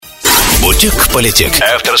Politic.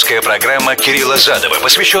 Авторская программа Кирилла Задова,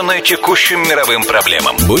 посвященная текущим мировым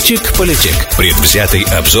проблемам. Politic. Предвзятый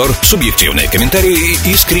обзор, субъективные комментарии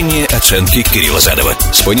и искренние оценки Кирилла Задова.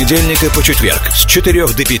 С понедельника по четверг с 4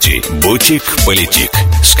 до 5. Politic.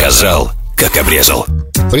 Сказал, как обрезал.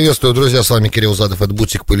 Приветствую, друзья, с вами Кирилл Задов, это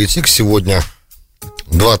Politic. Сегодня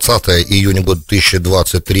 20 июня года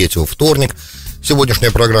 2023, вторник. Сегодняшняя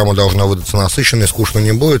программа должна выдаться насыщенной, скучно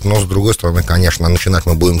не будет, но, с другой стороны, конечно, начинать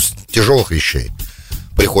мы будем с тяжелых вещей.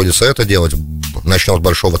 Приходится это делать. Начнем с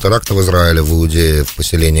большого теракта в Израиле, в Иудее, в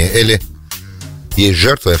поселении Эли. Есть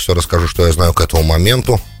жертвы, я все расскажу, что я знаю к этому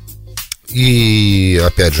моменту. И,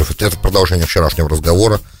 опять же, это продолжение вчерашнего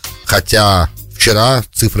разговора. Хотя вчера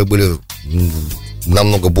цифры были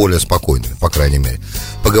намного более спокойными, по крайней мере.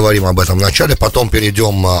 Поговорим об этом в начале, потом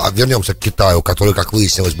вернемся к Китаю, который, как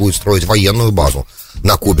выяснилось, будет строить военную базу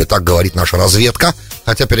на Кубе, так говорит наша разведка,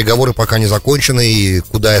 хотя переговоры пока не закончены, и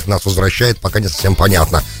куда это нас возвращает, пока не совсем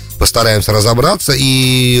понятно. Постараемся разобраться,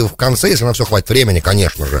 и в конце, если на все хватит времени,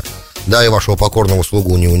 конечно же, да, и вашего покорного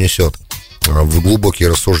слугу не унесет в глубокие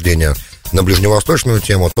рассуждения на ближневосточную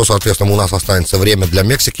тему, то, соответственно, у нас останется время для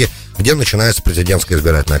Мексики, где начинается президентская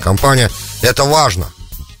избирательная кампания. Это важно,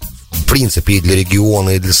 в принципе, и для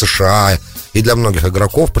региона, и для США, и для многих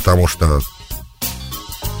игроков, потому что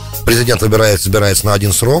президент избирается на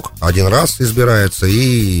один срок, один раз избирается,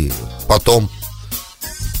 и потом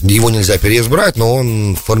его нельзя переизбрать, но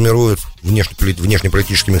он формирует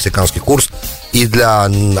внешнеполитический мексиканский курс. И для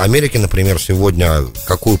Америки, например, сегодня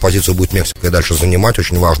какую позицию будет Мексика дальше занимать,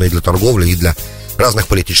 очень важно и для торговли, и для разных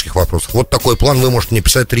политических вопросов. Вот такой план. Вы можете мне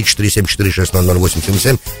писать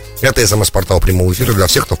 347-460-0877. Это СМС-портал прямого эфира для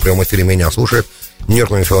всех, кто в прямом эфире меня слушает.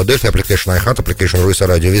 Нью-Йорк, Филадельфия, application iHeart, application Руиса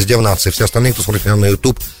Радио. Везде в нации. Все остальные, кто смотрит меня на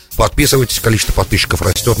YouTube, подписывайтесь, количество подписчиков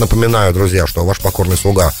растет. Напоминаю, друзья, что ваш покорный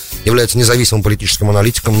слуга является независимым политическим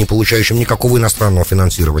аналитиком, не получающим никакого иностранного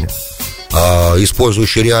финансирования,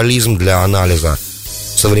 использующий реализм для анализа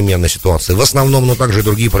современной ситуации. В основном, но также и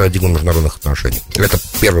другие парадигмы международных отношений. Это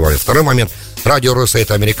первый момент. Второй момент. Радио Руиса —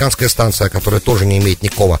 это американская станция, которая тоже не имеет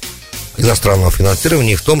никакого иностранного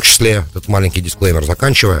финансирования, и в том числе, этот маленький дисклеймер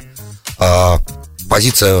заканчивая,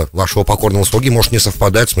 позиция вашего покорного слуги может не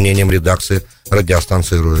совпадать с мнением редакции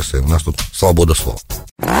радиостанции РУС. У нас тут свобода слова.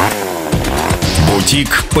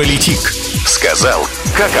 Politic. Сказал,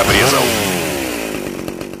 как обрезал.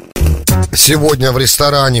 Сегодня в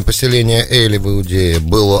ресторане поселения Эли в Иудее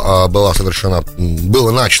было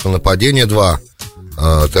начато нападение. 2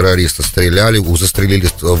 террориста застрелили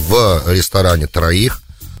в ресторане 3.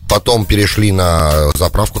 Потом перешли на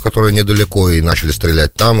заправку, которая недалеко, и начали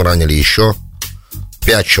стрелять там. Ранили еще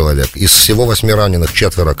 5 человек. Из всего 8 раненых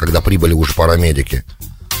 4, когда прибыли уже парамедики,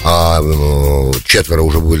 а 4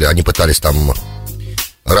 уже были, они пытались там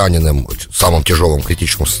раненым в самом тяжелом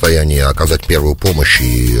критическом состоянии оказать первую помощь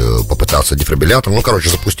и попытаться дефибриллятором.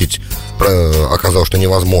 запустить оказалось, что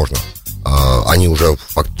невозможно. Они уже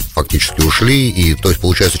фактически ушли, и то есть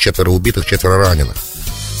получается 4 убитых, 4 раненых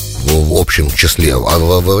в общем числе. А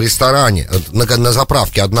в ресторане, на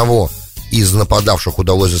заправке одного из нападавших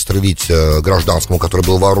удалось застрелить гражданскому, который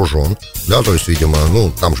был вооружен, да, то есть, видимо,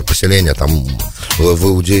 там же поселение, там в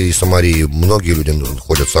Иудее и Самарии многие люди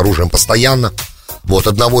ходят с оружием постоянно. Вот,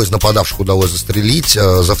 одного из нападавших удалось застрелить,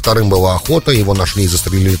 за вторым была охота, его нашли и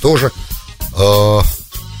застрелили тоже.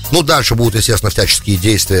 Дальше будут, естественно, всяческие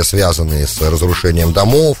действия, связанные с разрушением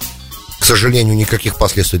домов. К сожалению, никаких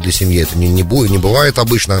последствий для семьи это не бывает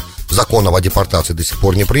обычно. Законов о депортации до сих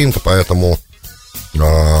пор не принято, поэтому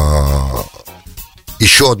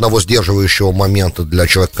еще одного сдерживающего момента для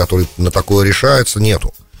человека, который на такое решается,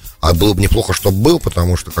 нету. А было бы неплохо, чтобы был,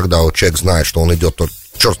 потому что когда человек знает, что он идет, то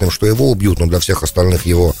черт с ним, что его убьют, но для всех остальных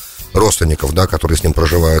его родственников, да, которые с ним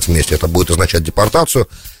проживают вместе, это будет означать депортацию.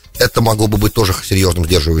 Это могло бы быть тоже серьезным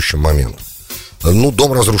сдерживающим моментом.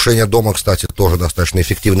 Разрушение дома, кстати, тоже достаточно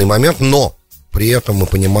эффективный момент, но при этом мы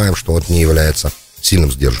понимаем, что это не является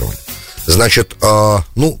сильным сдерживанием. Значит, у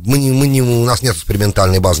нас нет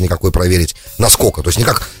экспериментальной базы никакой проверить, насколько, то есть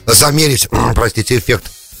никак замерить,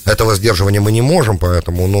 эффект этого сдерживания мы не можем,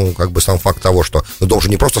 поэтому, сам факт того, что дом же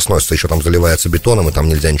не просто сносится, еще там заливается бетоном, и там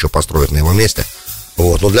нельзя ничего построить на его месте.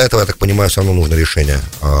 Вот. Но для этого, я так понимаю, все равно нужно решение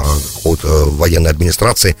какой-то военной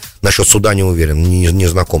администрации. Насчет суда не уверен, не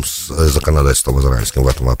знаком с законодательством израильским в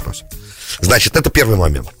этом вопросе. Значит, это первый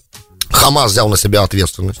момент. Хамас взял на себя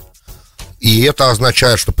ответственность. И это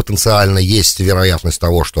означает, что потенциально есть вероятность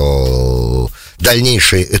того, что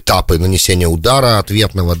дальнейшие этапы нанесения удара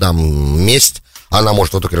ответного, месть, она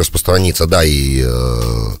может в итоге распространиться, и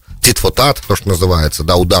тит-фо-тат, то, что называется,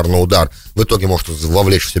 удар на удар, в итоге может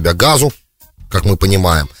вовлечь в себя газу, как мы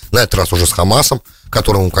понимаем, на этот раз уже с Хамасом,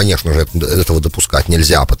 которому, конечно же, этого допускать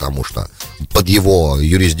нельзя, потому что под его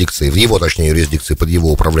юрисдикцией, под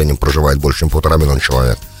его управлением проживает больше, чем 1,5 миллиона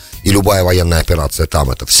человек. И любая военная операция там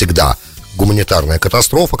 — это всегда гуманитарная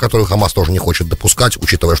катастрофа, которую Хамас тоже не хочет допускать,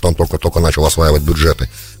 учитывая, что он только начал осваивать бюджеты,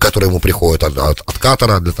 которые ему приходят от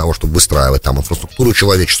Катара для того, чтобы выстраивать там инфраструктуру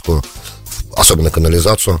человеческую, особенно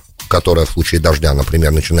канализацию, которая в случае дождя,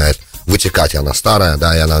 например, начинает вытекать, и она старая,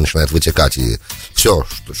 да, и она начинает вытекать, и все,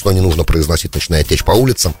 что не нужно произносить, начинает течь по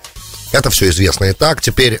улицам. Это все известно и так.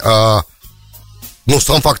 Теперь, сам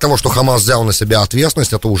факт того, что Хамас взял на себя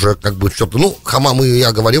ответственность, это уже как бы что-то...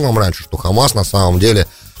 я говорил вам раньше, что Хамас на самом деле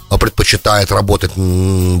предпочитает работать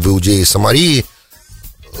в Иудее и Самарии,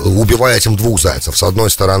 убивая этим двух зайцев. С одной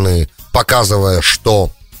стороны, показывая, что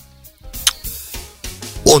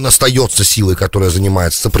он остается силой, которая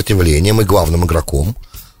занимается сопротивлением и главным игроком,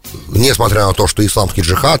 несмотря на то, что исламский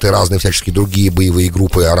джихад и разные всяческие другие боевые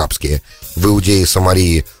группы арабские в Иудее и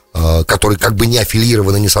Самарии, которые как бы не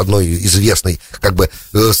аффилированы ни с одной известной, как бы,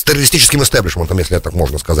 с террористическим истеблишментом, если это так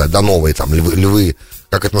можно сказать, да, новые там львы,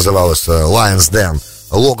 как это называлось, Lion's Den,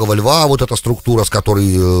 логово льва, вот эта структура, с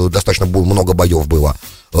которой достаточно много боев было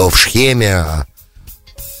в Шхеме.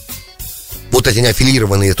 Вот эти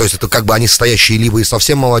неаффилированные, то есть это как бы они состоящие либо из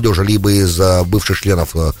совсем молодежи, либо из бывших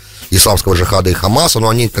членов исламского джихада и Хамаса, но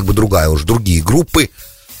они как бы другие группы.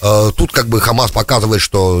 Тут как бы Хамас показывает,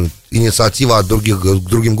 что инициатива от к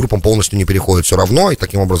другим группам полностью не переходит все равно, и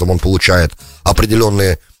таким образом он получает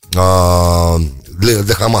определенные...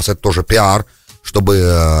 Для Хамаса это тоже пиар,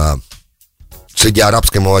 чтобы среди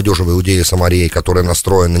арабской молодежи в Иудее и Самарии, которая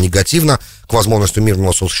настроена негативно к возможности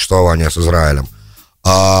мирного сосуществования с Израилем,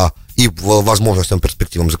 и возможностям,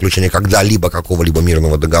 перспективам заключения когда-либо какого-либо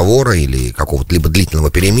мирного договора или какого-то либо длительного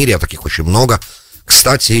перемирия, таких очень много.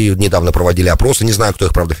 Кстати, недавно проводили опросы, не знаю, кто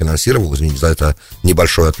их, правда, финансировал, извините за это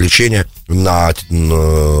небольшое отвлечение, в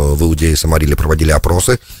Иудее и Самарии проводили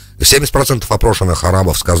опросы. 70% опрошенных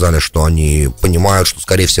арабов сказали, что они понимают, что,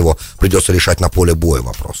 скорее всего, придется решать на поле боя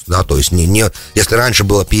вопрос, да, то есть если раньше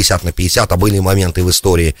было 50/50, а были моменты в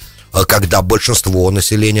истории, когда большинство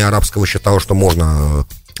населения арабского считало, что можно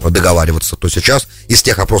договариваться, то сейчас из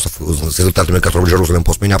тех опросов, с результатами которых Jerusalem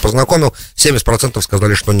Post меня познакомил, 70%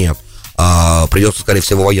 сказали, что нет. Придется, скорее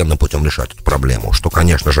всего, военным путем решать эту проблему, что,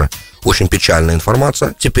 конечно же, очень печальная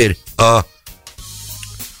информация. Теперь, то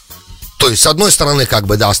есть, с одной стороны, как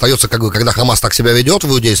бы, да, остается, как бы, когда Хамас так себя ведет в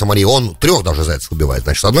Иудее и Самарии, он 3 даже зайцев убивает.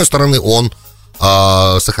 Значит, с одной стороны, он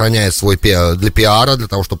сохраняет свой для пиара, для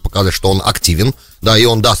того, чтобы показать, что он активен, да, и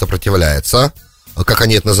он, да, сопротивляется, как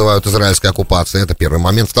они это называют, израильской оккупации. Это первый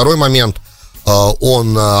момент. Второй момент,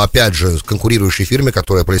 он, опять же, конкурирующей фирме,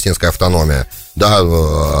 которая палестинская автономия, да,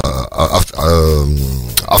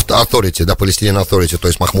 Authority, да, Palestinian Authority, то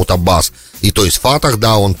есть Махмуд Аббас, и то есть Фатах,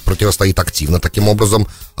 да, он противостоит активно, таким образом,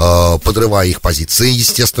 подрывая их позиции,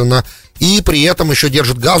 естественно, и при этом еще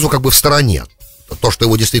держит Газу как бы в стороне. То, что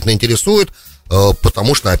его действительно интересует,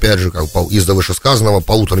 потому что, опять же, как из-за вышесказанного,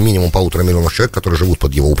 минимум 1,5 миллиона человек, которые живут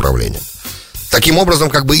под его управлением. Таким образом,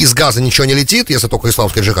 как бы из Газа ничего не летит, если только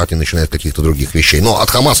исламский джихад не начинает каких-то других вещей. Но от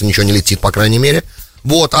Хамаса ничего не летит, по крайней мере.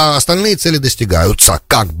 Вот, а остальные цели достигаются,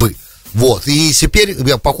 как бы. Вот, и теперь,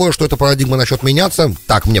 похоже, что эта парадигма начнет меняться.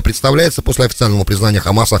 Так мне представляется, после официального признания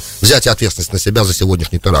Хамаса взятие ответственности на себя за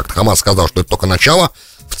сегодняшний теракт. Хамас сказал, что это только начало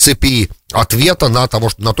в цепи ответа на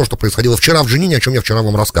то, что происходило вчера в Дженине, о чем я вчера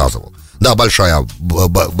вам рассказывал. Да,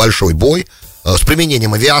 большой бой, с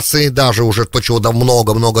применением авиации, даже уже то, чего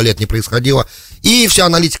много-много лет не происходило. И вся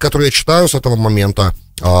аналитика, которую я читаю с этого момента,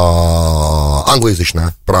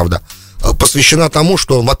 англоязычная, правда, посвящена тому,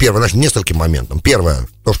 что, во-первых, значит, нескольким моментам. Первое,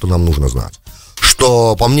 то, что нам нужно знать,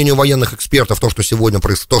 что, по мнению военных экспертов, то, что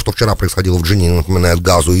вчера происходило в Дженине, напоминает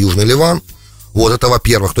Газу и Южный Ливан. Вот это,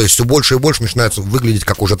 во-первых, то есть все больше и больше начинается выглядеть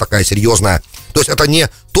как уже такая серьезная. То есть это не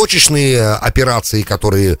точечные операции,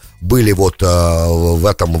 которые были вот в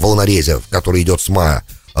этом волнорезе, который идет с мая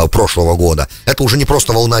прошлого года. Это уже не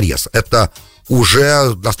просто волнорез, это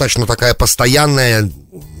уже достаточно такая постоянная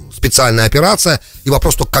специальная операция, и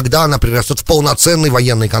вопрос только, когда она прирастет в полноценный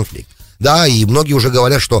военный конфликт. Да, и многие уже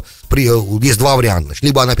говорят, что есть два варианта. Значит,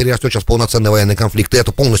 либо она перерастет сейчас в полноценный военный конфликт, и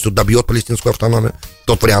это полностью добьет палестинскую автономию.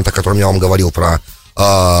 Тот вариант, о котором я вам говорил, про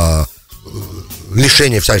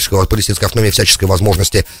лишение палестинской автономии всяческой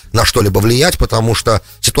возможности на что-либо влиять, потому что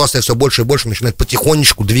ситуация все больше и больше начинает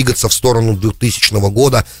потихонечку двигаться в сторону 2000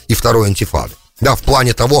 года и второй интифады. Да, в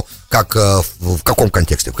плане того, в каком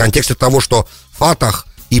контексте? В контексте того, что Фатах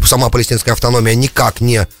и сама палестинская автономия никак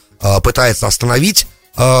не пытается остановить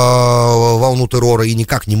волну террора и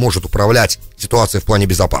никак не может управлять ситуацией в плане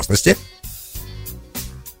безопасности.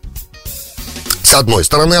 С одной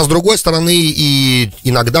стороны, а с другой стороны, и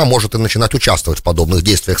иногда может и начинать участвовать в подобных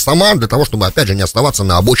действиях сама, для того, чтобы, опять же, не оставаться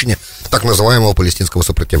на обочине так называемого палестинского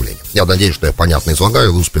сопротивления. Я надеюсь, что я понятно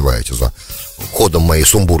излагаю, вы успеваете за ходом моей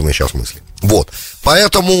сумбурной сейчас мысли. Вот,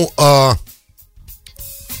 поэтому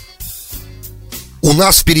у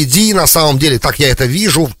нас впереди, на самом деле, так я это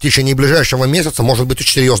вижу, в течение ближайшего месяца может быть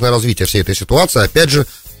очень серьезное развитие всей этой ситуации, опять же,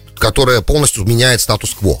 которая полностью меняет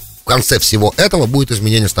статус-кво. В конце всего этого будет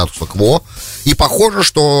изменение статуса кво, и похоже,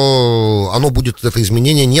 что оно будет, это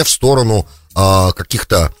изменение, не в сторону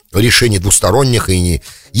каких-то решений двусторонних, и не...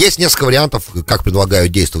 Есть несколько вариантов, как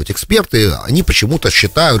предлагают действовать эксперты. Они почему-то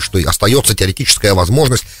считают, что остается теоретическая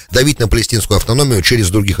возможность давить на палестинскую автономию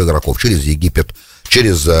через других игроков, через Египет,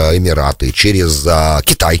 через Эмираты, через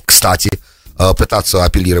Китай, кстати, пытаться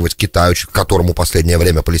апеллировать к Китаю, к которому в последнее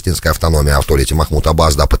время палестинская автономия, в туалете Махмуд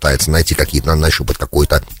Аббас, да, пытается найти какие-то, нащупать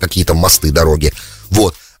какие-то мосты, дороги.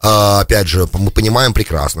 Вот, опять же, мы понимаем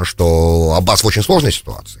прекрасно, что Аббас в очень сложной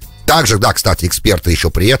ситуации. Также, да, кстати, эксперты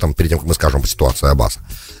еще при этом, перед тем, как мы скажем по ситуации Аббаса,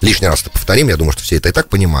 лишний раз это повторим, я думаю, что все это и так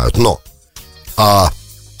понимают, но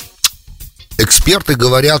эксперты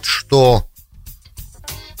говорят, что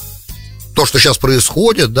то, что сейчас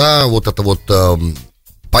происходит, да, вот это вот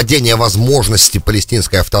падение возможности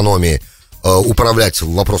палестинской автономии управлять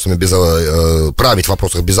вопросами править в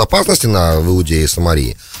вопросах безопасности в Иудее и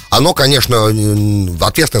Самарии, оно, конечно,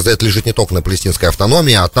 ответственность за это лежит не только на палестинской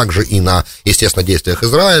автономии, а также и на, естественно, действиях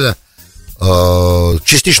Израиля.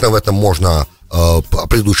 Частично в этом можно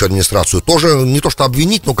предыдущую администрацию тоже не то что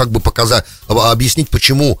обвинить, но как бы объяснить,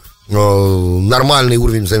 почему нормальный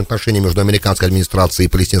уровень взаимоотношений между американской администрацией и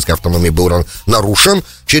палестинской автономией был нарушен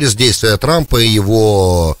через действия Трампа и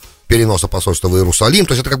его переноса посольства в Иерусалим.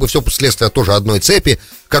 То есть это как бы все следствие тоже одной цепи,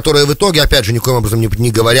 которая в итоге, опять же, никоим образом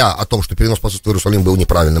не говоря о том, что перенос посольства в Иерусалим был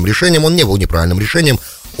неправильным решением, он не был неправильным решением,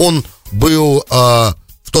 он был в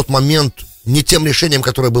тот момент не тем решением,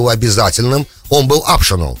 которое было обязательным, он был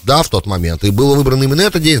optional, да, в тот момент, и было выбрано именно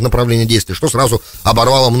это направление действий, что сразу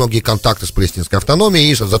оборвало многие контакты с палестинской автономией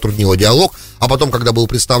и затруднило диалог, а потом, когда был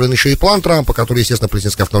представлен еще и план Трампа, который, естественно,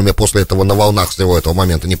 палестинская автономия после этого на волнах всего этого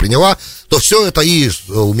момента не приняла, то все это и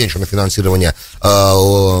уменьшено финансирование,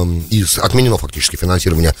 и отменено фактически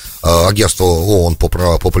финансирование агентства ООН по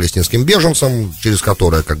палестинским беженцам, через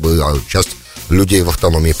которое, как бы, часть людей в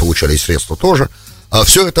автономии получали средства тоже.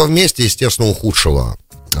 Все это вместе, естественно, ухудшило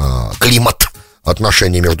климат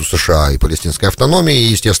отношений между США и палестинской автономией,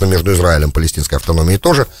 и, естественно, между Израилем и палестинской автономией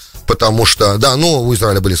тоже, потому что, да, ну, у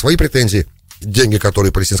Израиля были свои претензии, деньги,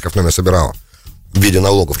 которые палестинская автономия собирала в виде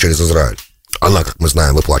налогов через Израиль, она, как мы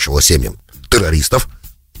знаем, выплачивала семьям террористов,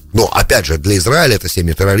 но, опять же, для Израиля это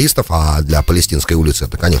семьи террористов, а для палестинской улицы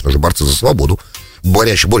это, конечно же, борцы за свободу,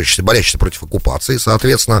 борющиеся против оккупации,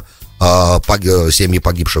 соответственно, семьи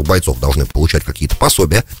погибших бойцов должны получать какие-то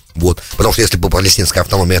пособия, вот, потому что если бы палестинская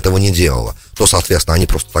автономия этого не делала, то, соответственно, они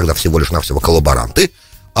просто тогда всего лишь навсего коллаборанты,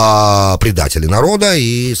 предатели народа,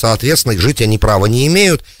 и, соответственно, жить они права не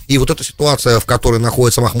имеют, и вот эта ситуация, в которой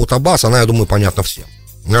находится Махмуд Аббас, она, я думаю, понятна всем,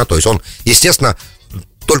 да, то есть он, естественно,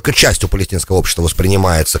 только частью палестинского общества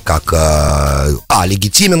воспринимается как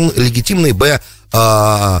легитимный,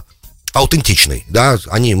 аутентичный, да,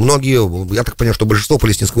 они, многие, я так понимаю, что большинство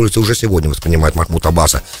палестинской улицы уже сегодня воспринимают Махмуда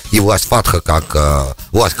Аббаса и власть Фатха как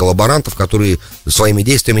власть коллаборантов, которые своими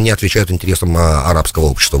действиями не отвечают интересам арабского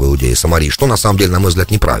общества в Иудее и Самарии, что на самом деле, на мой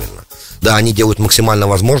взгляд, неправильно. Да, они делают максимально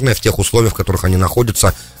возможное в тех условиях, в которых они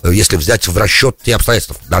находятся, если взять в расчет те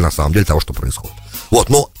обстоятельства, да, на самом деле, того, что происходит. Вот,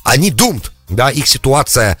 но они doomed, да, их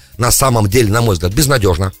ситуация на самом деле, на мой взгляд,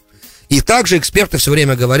 безнадежна. И также эксперты все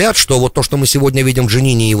время говорят, что вот то, что мы сегодня видим в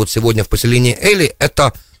Дженине и вот сегодня в поселении Эли,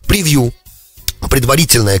 это превью,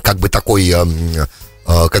 предварительная, как бы такой,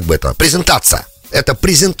 презентация. Это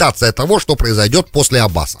презентация того, что произойдет после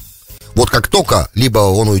Аббаса. Вот как только либо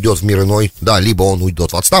он уйдет в мир иной, да, либо он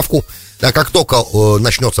уйдет в отставку, да, как только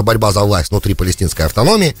начнется борьба за власть внутри палестинской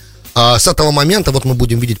автономии, с этого момента вот мы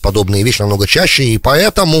будем видеть подобные вещи намного чаще, и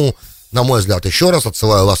поэтому, на мой взгляд, еще раз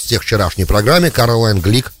отсылаю вас всех к вчерашней программе, Каролайн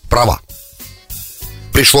Глик права.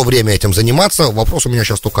 Пришло время этим заниматься. Вопрос у меня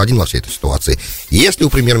сейчас только один во всей этой ситуации. Есть ли у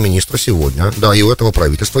премьер-министра сегодня, да, и у этого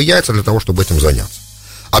правительства яйца для того, чтобы этим заняться?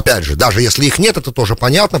 Опять же, даже если их нет, это тоже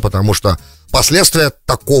понятно, потому что последствия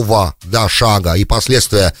такого, да, шага и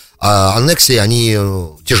последствия аннексии, они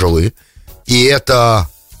тяжелы. И это,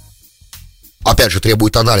 опять же,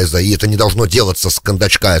 требует анализа, и это не должно делаться с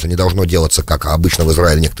кондачка, это не должно делаться, как обычно в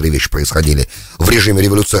Израиле некоторые вещи происходили в режиме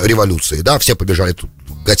революции, да, все побежали тут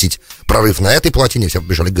гасить прорыв на этой плотине, все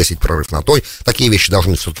побежали гасить прорыв на той. Такие вещи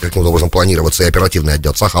должны все-таки каким-то образом планироваться, и оперативный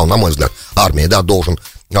отдел Цахал, на мой взгляд, армия, да, должен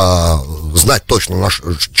знать точно,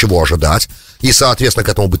 чего ожидать. И, соответственно, к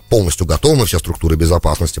этому быть полностью готовы все структуры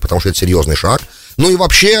безопасности, потому что это серьезный шаг. Ну и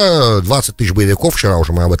вообще, 20 тысяч боевиков, вчера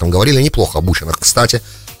уже мы об этом говорили, неплохо обученных, кстати.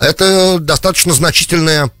 Это достаточно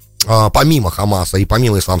значительная, помимо Хамаса и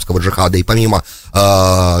помимо исламского джихада, и помимо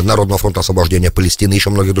Народного фронта освобождения Палестины,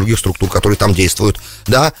 еще многих других структур, которые там действуют,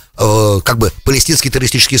 да, как бы палестинский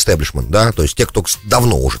террористический истеблишмент, да, то есть те, кто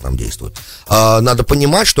давно уже там действует. Надо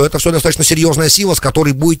понимать, что это все достаточно серьезная сила, с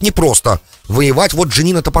которой будет непросто воевать. Вот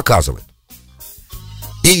Дженин это показывает.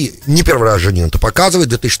 И не первый раз Дженин это показывает,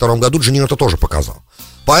 в 2002 году Дженин это тоже показал.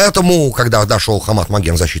 Поэтому, когда дошел Хамад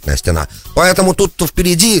Маген, защитная стена, поэтому тут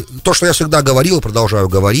впереди, то, что я всегда говорил и продолжаю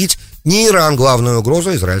говорить, не Иран главная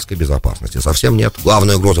угроза израильской безопасности, совсем нет.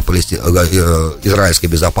 Главная угроза израильской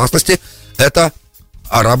безопасности — это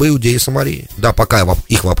арабы, иудеи, Самарии. Да, пока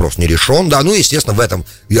их вопрос не решен, да, ну, естественно, в этом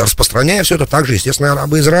я распространяю все это также, естественно,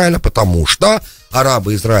 арабы Израиля, потому что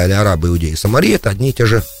арабы Израиля, арабы, иудеи, Самарии — это одни и те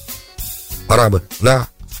же арабы, да,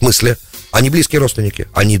 в смысле, они близкие родственники,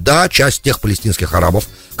 они, да, часть тех палестинских арабов,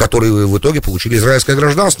 которые в итоге получили израильское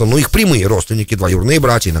гражданство, но их прямые родственники, двоюродные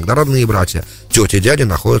братья, иногда родные братья, тети и дяди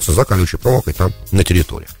находятся за колючей проволокой там на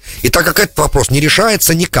территориях. И так как этот вопрос не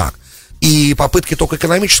решается никак, и попытки только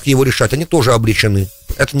экономически его решать, они тоже обречены.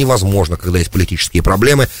 Это невозможно, когда есть политические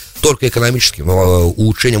проблемы, только экономическим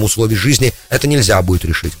улучшением условий жизни это нельзя будет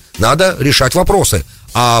решить. Надо решать вопросы,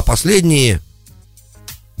 а последние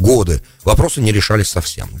годы вопросы не решались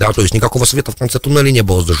совсем, да, то есть никакого света в конце туннеля не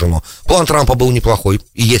было зажжено. План Трампа был неплохой,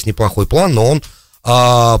 и есть неплохой план, но он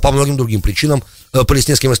по многим другим причинам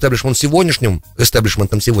палестинским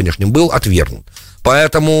истеблишментом сегодняшним был отвергнут.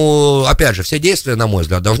 Поэтому, опять же, все действия, на мой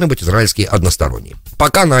взгляд, должны быть израильские односторонние.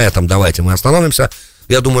 Пока на этом давайте мы остановимся.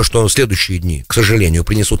 Я думаю, что следующие дни, к сожалению,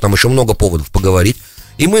 принесут нам еще много поводов поговорить,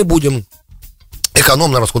 и мы будем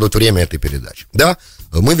экономно расходовать время этой передачи, да.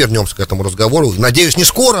 Мы вернемся к этому разговору. Надеюсь, не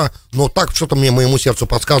скоро, но так что-то моему сердцу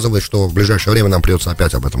подсказывает, что в ближайшее время нам придется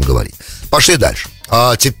опять об этом говорить. Пошли дальше.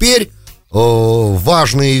 А теперь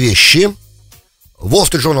важные вещи. Wall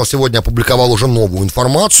Street Journal сегодня опубликовал уже новую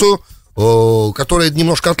информацию, которая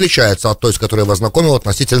немножко отличается от той, с которой я вас знакомил,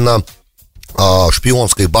 относительно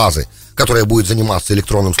шпионской базы, которая будет заниматься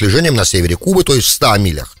электронным слежением на севере Кубы, то есть в 100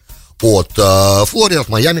 милях от Флориды, от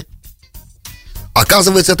Майами.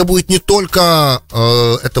 Оказывается, это будет не только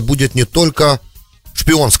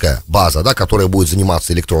шпионская база, да, которая будет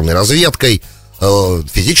заниматься электронной разведкой,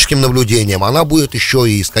 физическим наблюдением. Она будет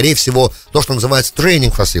еще и, скорее всего, то, что называется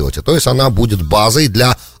training facility, то есть она будет базой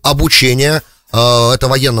для обучения этого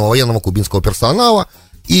военного кубинского персонала,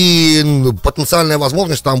 и потенциальная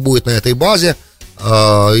возможность там будет на этой базе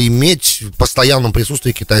иметь в постоянном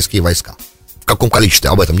присутствии китайские войска. В каком количестве,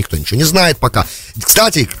 об этом никто ничего не знает пока.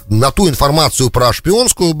 Кстати, на ту информацию про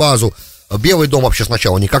шпионскую базу Белый дом вообще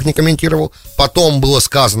сначала никак не комментировал. Потом было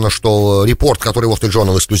сказано, что репорт, который Wall Street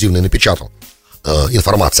Journal эксклюзивный напечатал,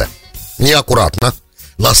 информация неаккуратна.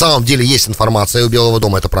 На самом деле есть информация у Белого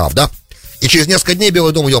дома, это правда. И через несколько дней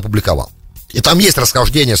Белый дом ее опубликовал. И там есть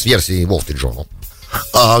расхождение с версией Wall Street Journal.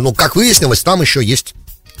 Но, как выяснилось, там еще есть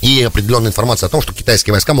и определенная информация о том, что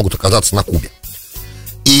китайские войска могут оказаться на Кубе.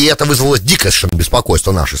 И это вызвало дикое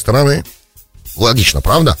беспокойство нашей стороны. Логично,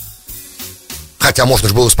 правда? Хотя можно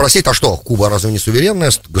же было спросить, а что, Куба разве не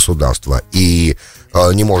суверенное государство и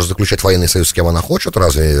не может заключать военный союз с кем она хочет?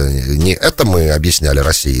 Разве не это мы объясняли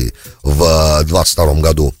России в 21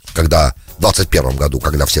 году, когда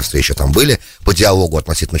все встречи там были по диалогу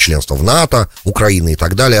относительно членства в НАТО, Украины и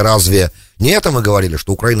так далее? Разве не это мы говорили,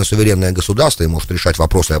 что Украина суверенное государство и может решать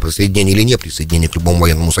вопросы о присоединении или не присоединении к любому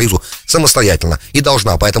военному союзу самостоятельно и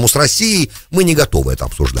должна? Поэтому с Россией мы не готовы это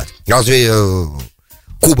обсуждать. Разве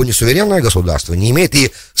Куба не суверенное государство, не имеет?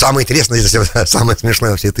 И самое интересное, самое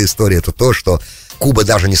смешное во всей этой истории, это то, что Куба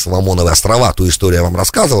даже не Соломоновы острова. Ту историю я вам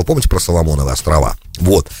рассказывал, помните про Соломоновы острова?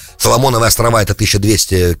 Вот, Соломоновы острова — это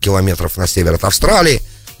 1200 километров на север от Австралии,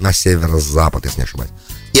 на северо-запад, если не ошибаюсь.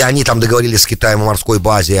 И они там договорились с Китаем о морской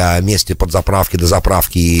базе, о месте подзаправки,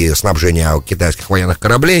 дозаправки и снабжения китайских военных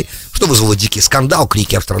кораблей, что вызвало дикий скандал,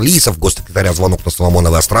 крики австралийцев, госсекретаря звонок на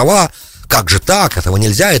Соломоновы острова. Как же так? Этого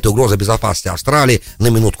нельзя, это угроза безопасности Австралии, на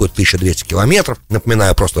минутку 1200 километров.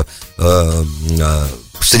 Напоминаю просто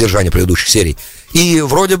содержание предыдущих серий. И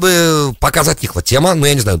вроде бы пока затихла тема, но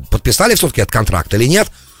я не знаю, подписали все-таки этот контракт или нет.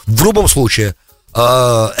 В любом случае,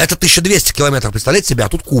 это 1200 километров, представляете себе, а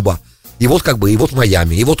тут Куба. И вот как бы, и вот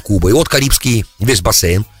Майами, и вот Куба, и вот Карибский весь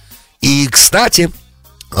бассейн. И, кстати,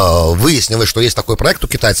 выяснилось, что есть такой проект у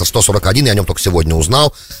китайцев 141, я о нем только сегодня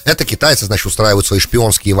узнал. Это китайцы, значит, устраивают свои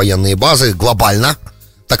шпионские военные базы глобально.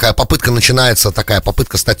 Такая попытка начинается, такая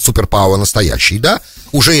попытка стать суперпауэр настоящей, да?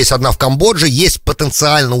 Уже есть одна в Камбодже, есть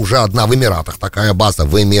потенциально уже одна в Эмиратах, такая база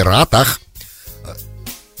в Эмиратах.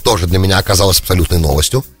 тоже для меня оказалось абсолютной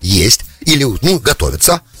новостью. Есть, или,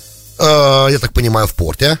 готовится, я так понимаю, в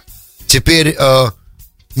порте. Теперь,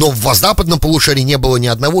 но в западном полушарии не было ни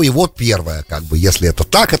одного, и вот первое, если это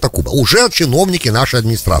так, это Куба. Уже чиновники нашей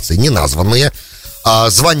администрации, неназванные,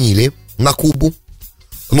 звонили на Кубу.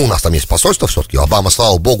 У нас там есть посольство все-таки. Обама,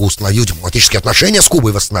 слава богу, установил дипломатические отношения с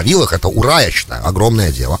Кубой, восстановил их. Это ура, я считаю,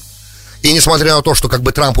 огромное дело. И несмотря на то, что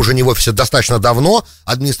Трамп уже не в офисе достаточно давно,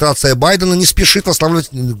 администрация Байдена не спешит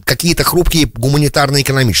восстанавливать какие-то хрупкие гуманитарные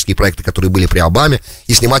экономические проекты, которые были при Обаме,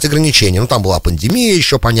 и снимать ограничения. Там была пандемия,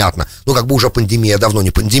 еще понятно. Уже пандемия, давно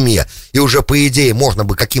не пандемия. И уже, по идее, можно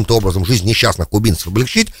бы каким-то образом жизнь несчастных кубинцев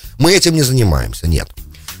облегчить. Мы этим не занимаемся, нет.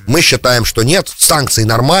 Мы считаем, что нет, санкции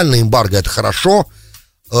нормально, эмбарго это хорошо.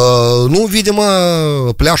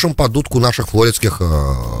 Видимо, пляшем под дудку наших флоридских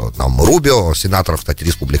Рубио, сенаторов, кстати,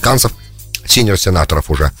 республиканцев, сеньор-сенаторов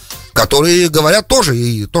уже, которые говорят тоже,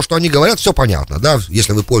 и то, что они говорят, все понятно, да,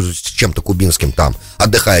 если вы пользуетесь чем-то кубинским,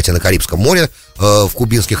 отдыхаете на Карибском море, в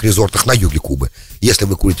кубинских резортах на юге Кубы. Если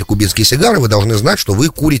вы курите кубинские сигары, вы должны знать, что вы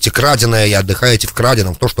курите краденое и отдыхаете в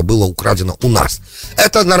краденом, то, что было украдено у нас.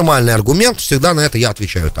 Это нормальный аргумент, всегда на это я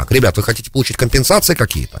отвечаю так. Ребят, вы хотите получить компенсации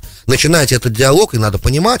какие-то? Начинайте этот диалог, и надо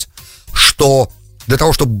понимать, что для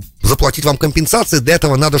того, чтобы заплатить вам компенсации, для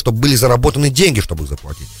этого надо, чтобы были заработаны деньги, чтобы их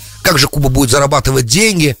заплатить. Как же Куба будет зарабатывать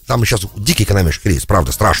деньги? Там сейчас дикий экономический кризис,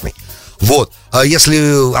 правда, страшный. А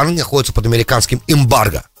если она находится под американским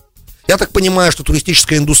эмбарго. Я так понимаю, что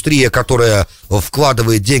туристическая индустрия, которая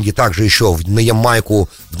вкладывает деньги также еще на Ямайку,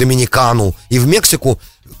 в Доминикану и в Мексику,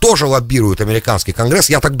 тоже лоббирует американский конгресс,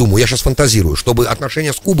 я так думаю, я сейчас фантазирую, чтобы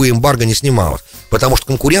отношения с Кубой и эмбарго не снималось, потому что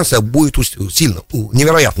конкуренция будет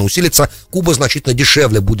невероятно усилиться, Куба значительно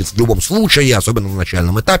дешевле будет в любом случае, особенно на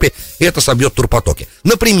начальном этапе, и это собьет турпотоки.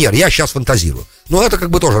 Например, я сейчас фантазирую, но это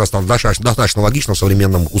тоже достаточно логично в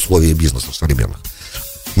современном условии бизнеса, в современных.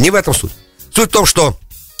 Не в этом суть. Суть в том, что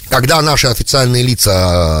когда наши официальные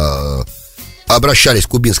лица обращались к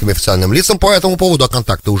кубинским официальным лицам по этому поводу, а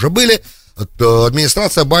контакты уже были,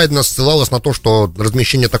 администрация Байдена ссылалась на то, что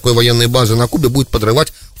размещение такой военной базы на Кубе будет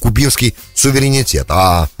подрывать кубинский суверенитет.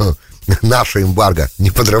 А наша эмбарго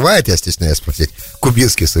не подрывает, я стесняюсь спросить,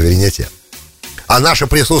 кубинский суверенитет? А наше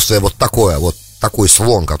присутствие такой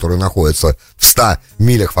слон, который находится в 100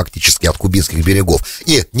 милях фактически от кубинских берегов,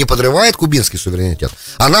 и не подрывает кубинский суверенитет,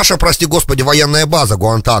 а наша, прости господи, военная база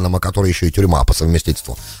Гуантанамо, которая еще и тюрьма по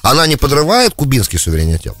совместительству, она не подрывает кубинский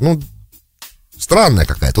суверенитет? Странная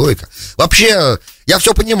какая-то логика. Вообще, я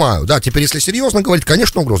все понимаю, да, теперь если серьезно говорить,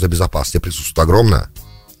 конечно, угроза безопасности присутствует огромная.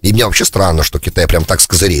 И мне вообще странно, что Китай прям так с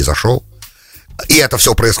козырей зашел. И это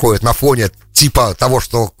все происходит на фоне типа того,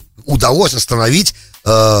 что удалось остановить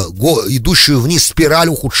идущую вниз спираль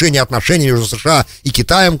ухудшения отношений между США и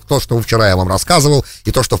Китаем, то, что вчера я вам рассказывал,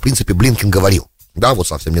 и то, что, в принципе, Блинкен говорил. Да,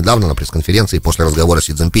 совсем недавно на пресс-конференции после разговора с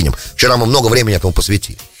Си Цзиньпинем. Вчера мы много времени этому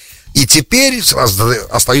посвятили. И теперь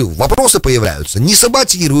вопросы появляются. Не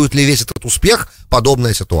саботирует ли весь этот успех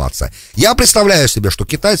подобная ситуация? Я представляю себе, что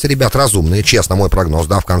китайцы, ребят, разумные, честно, мой прогноз,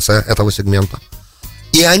 да, в конце этого сегмента.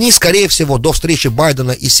 И они, скорее всего, до встречи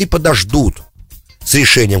Байдена и Си подождут с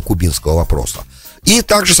решением кубинского вопроса. И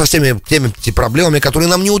также со всеми теми проблемами, которые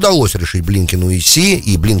нам не удалось решить Блинкену и Си,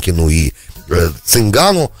 и Блинкену и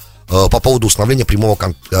Цингану, по поводу установления прямого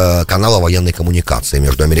канала военной коммуникации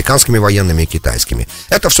между американскими военными и китайскими.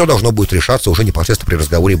 Это все должно будет решаться уже непосредственно при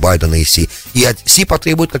разговоре Байдена и Си. И от Си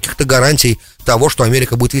потребует каких-то гарантий того, что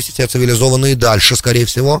Америка будет вести себя цивилизованно и дальше, скорее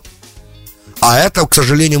всего. А это, к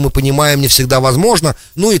сожалению, мы понимаем, не всегда возможно.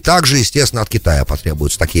 И также, естественно, от Китая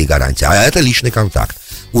потребуются такие гарантии. А это личный контакт.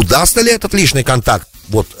 Удастся ли этот личный контакт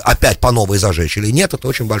опять по новой зажечь или нет, это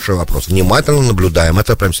очень большой вопрос. Внимательно наблюдаем.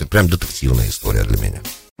 Это прям детективная история для меня.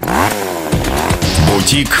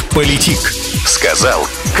 Бутик-политик. Сказал,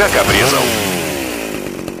 как обрезал.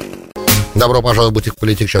 Добро пожаловать в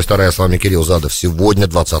Бутик-политик. Часть 2. С вами Кирилл Задов. Сегодня,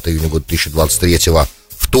 20 июня 2023,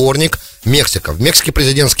 вторник. Мексика. В Мексике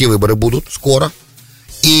президентские выборы будут скоро.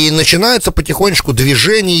 И начинается потихонечку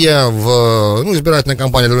движение в избирательной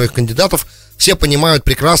кампании для многих кандидатов. Все понимают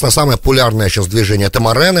прекрасно, самое популярное сейчас движение — это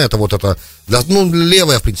Морена, это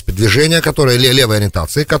левое, в принципе, движение, которое левой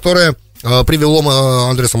ориентации, которое привело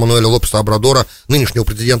Андреса Мануэля Лопеса Обрадора, нынешнего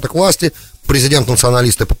президента, к власти,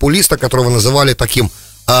 президент-националиста и популиста, которого называли таким,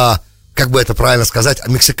 как бы это правильно сказать,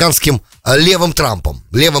 мексиканским левым Трампом.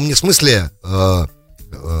 Левым не в смысле, то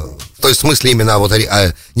есть в смысле именно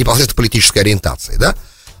непосредственно политической ориентации,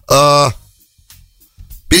 да?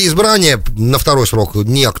 переизбрание на второй срок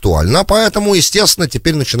не актуально, поэтому, естественно,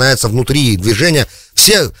 теперь начинается внутри движения.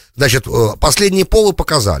 Все, значит, последние полы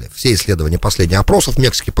показали, все исследования последних опросов в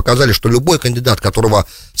Мексике показали, что любой кандидат, которого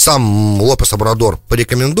сам Лопес Обрадор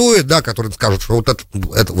порекомендует, да, который скажет, что вот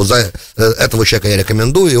этого человека я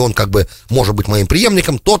рекомендую, и он как бы может быть моим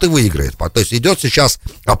преемником, тот и выиграет. То есть идет сейчас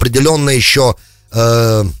определенно еще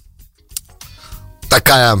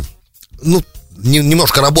такая, ну,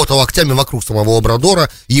 немножко работа локтями вокруг самого Обрадора,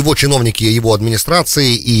 его чиновники, его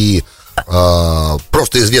администрации и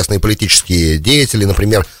просто известные политические деятели,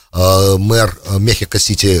 например, мэр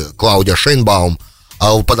Мехико-Сити Клаудия Шейнбаум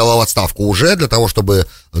подала в отставку уже для того, чтобы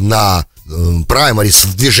на праймарис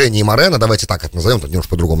в движении Морено, давайте так это назовем, это немножко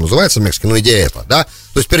по-другому называется в Мексике, но идея эта, да,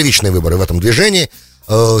 то есть первичные выборы в этом движении.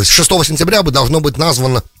 6 сентября должно быть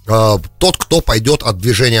назван тот, кто пойдет от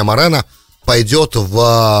движения Морено, пойдет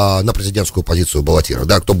на президентскую позицию баллотировать,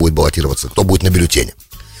 да, кто будет баллотироваться, кто будет на бюллетене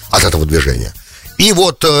от этого движения. И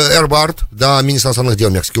вот Эрбард, да, министр иностранных дел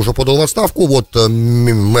Мексики, уже подал в отставку. Вот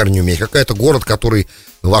мэр Нью-Мехико, это город, который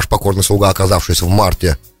ваш покорный слуга, оказавшийся в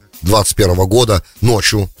марте 2021 года,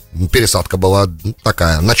 ночью, пересадка была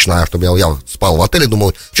такая ночная, чтобы я спал в отеле,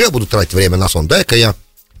 думал, что я буду тратить время на сон, дай-ка я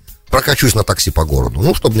прокачусь на такси по городу.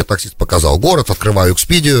 Ну, чтобы мне таксист показал город, открываю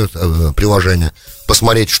Expedia, приложение,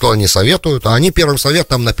 посмотреть, что они советуют. А они, первым советом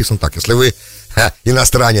там написан так: если вы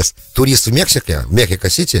иностранец, турист в Мексике, в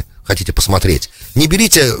Мехико-Сити, хотите посмотреть, не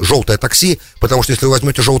берите желтое такси, потому что если вы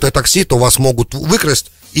возьмете желтое такси, то вас могут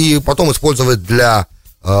выкрасть и потом использовать для...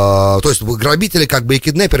 то есть грабители как бы и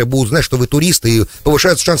киднеперы будут знать, что вы туристы, и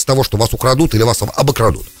повышается шанс того, что вас украдут или вас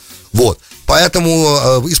обокрадут. Вот.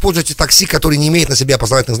 Поэтому используйте такси, который не имеет на себе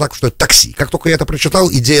опознавательных знаков, что это такси. Как только я это прочитал,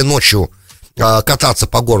 идея ночью кататься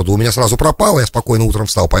по городу у меня сразу пропала. Я спокойно утром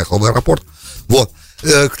встал, поехал в аэропорт. Вот.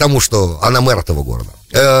 К тому, что она мэр этого города.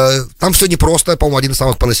 Там все непросто, по-моему, один из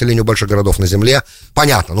самых по населению больших городов на земле.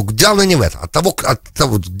 Понятно, но главное не в этом.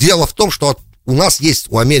 Дело в том, что у нас есть,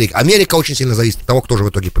 у Америки, Америка очень сильно зависит от того, кто же в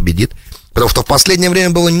итоге победит. Потому что в последнее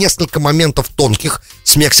время было несколько моментов тонких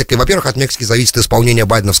с Мексикой. Во-первых, от Мексики зависит исполнение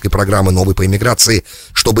байденовской программы новой по иммиграции,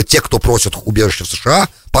 чтобы те, кто просят убежище в США,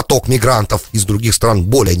 поток мигрантов из других стран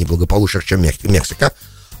более неблагополучных, чем Мексика,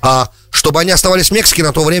 чтобы они оставались в Мексике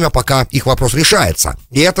на то время, пока их вопрос решается.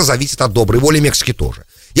 И это зависит от доброй воли Мексики тоже.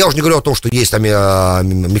 Я уже не говорю о том, что есть там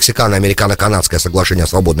мексикано-американо-канадское соглашение о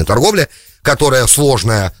свободной торговле, которое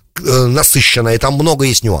сложное, насыщенное, и там много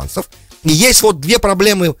есть нюансов. И есть вот две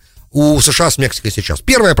проблемы у США с Мексикой сейчас.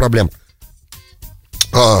 Первая проблема.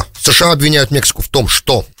 США обвиняют Мексику в том,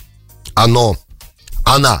 что она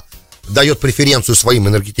дает преференцию своим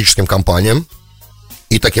энергетическим компаниям,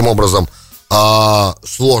 и таким образом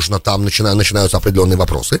сложно там начинаются определенные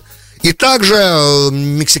вопросы. И также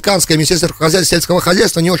мексиканское министерство сельского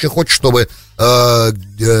хозяйства не очень хочет, чтобы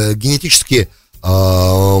генетическая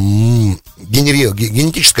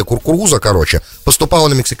кукуруза, поступала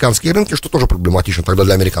на мексиканские рынки, что тоже проблематично тогда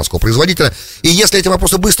для американского производителя. И если эти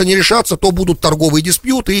вопросы быстро не решатся, то будут торговые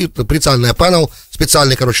диспьюты, и специальный панел,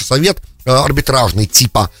 специальный, совет арбитражный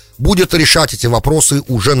типа будет решать эти вопросы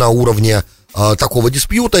уже на уровне такого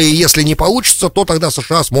диспьюта, и если не получится, то тогда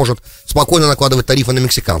США сможет спокойно накладывать тарифы на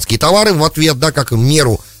мексиканские товары в ответ, да, как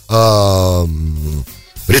меру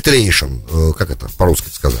retaliation, как это по-русски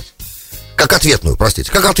сказать? Как ответную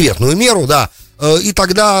меру, да, и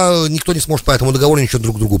тогда никто не сможет по этому договору ничего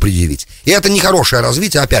друг другу предъявить. И это нехорошее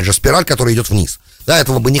развитие, опять же, спираль, которая идет вниз. Да,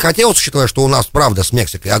 этого бы не хотелось, учитывая, что у нас, правда, с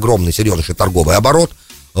Мексикой огромный, серьезнейший торговый оборот,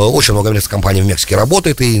 очень много американских компаний в Мексике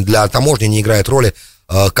работает, и для таможни не играет роли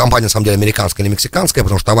компания, на самом деле, американская или мексиканская,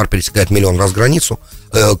 потому что товар пересекает миллион раз границу,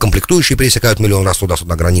 комплектующие пересекают миллион раз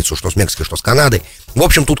туда-сюда границу, что с Мексикой, что с Канадой. В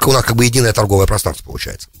общем, тут у нас как бы единое торговое пространство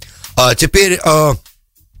получается. Теперь,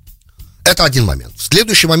 это один момент.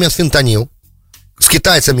 Следующий момент — фентанил. С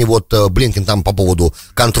китайцами вот Блинкен там по поводу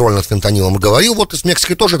контроля над фентанилом говорил, вот и с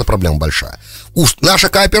Мексикой тоже эта проблема большая. Наша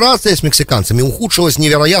кооперация с мексиканцами ухудшилась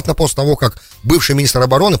невероятно после того, как бывший министр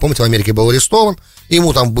обороны, помните, в Америке был арестован,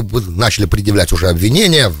 ему там начали предъявлять уже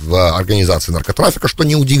обвинения в организации наркотрафика, что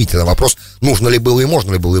неудивительно. Вопрос, нужно ли было и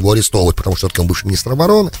можно ли было его арестовывать, потому что все-таки он бывший министр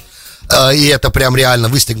обороны. И это прям реально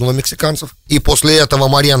выстегнуло мексиканцев. И после этого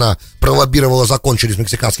Морено пролоббировала закон через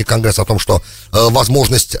мексиканский конгресс о том, что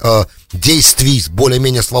возможность действий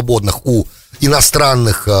более-менее свободных у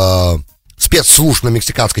иностранных спецслужб на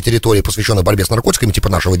мексиканской территории, посвященных борьбе с наркотиками, типа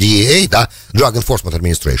нашего DEA, да, Drug Enforcement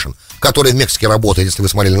Administration, который в Мексике работает, если вы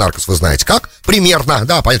смотрели «Наркос», вы знаете как, примерно,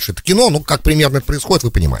 да, понятно, что это кино, но как примерно это происходит, вы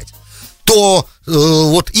понимаете. то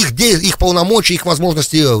вот их полномочия, их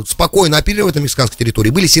возможности спокойно оперировать на мексиканской территории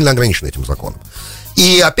были сильно ограничены этим законом.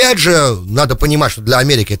 И опять же, надо понимать, что для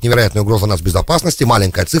Америки это невероятная угроза нацбезопасности.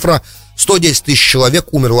 Маленькая цифра: 110 тысяч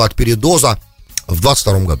человек умерло от передоза в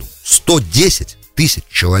 22 году. 110 тысяч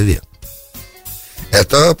человек.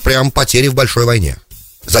 Это прям потери в большой войне.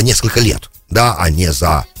 За несколько лет, да, а не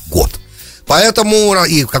за год. Поэтому,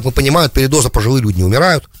 и, как мы понимаем, от передоза пожилые люди не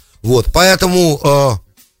умирают. Вот, поэтому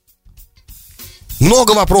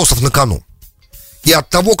много вопросов на кону. И от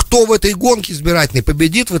того, кто в этой гонке избирательной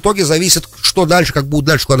победит, в итоге зависит, что дальше, как будут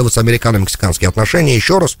дальше складываться американо-мексиканские отношения.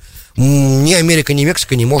 Еще раз, ни Америка, ни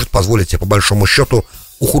Мексика не может позволить себе, по большому счету,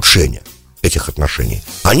 ухудшения этих отношений.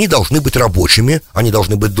 Они должны быть рабочими, они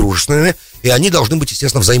должны быть дружественными, и они должны быть,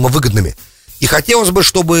 естественно, взаимовыгодными. И хотелось бы,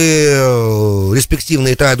 чтобы респективно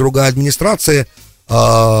и та, и другая администрации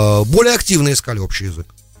более активно искали общий язык.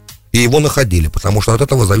 И его находили, потому что от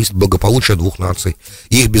этого зависит благополучие двух наций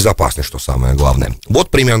и их безопасность, что самое главное. Вот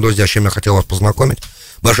примерно, друзья, с чем я хотел вас познакомить.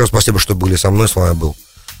 Большое спасибо, что были со мной. С вами был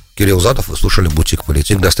Кирилл Задов. Вы слушали «Бутик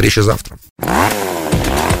Политик». До встречи завтра.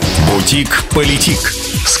 «Бутик Политик».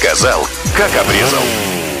 Сказал, как обрезал.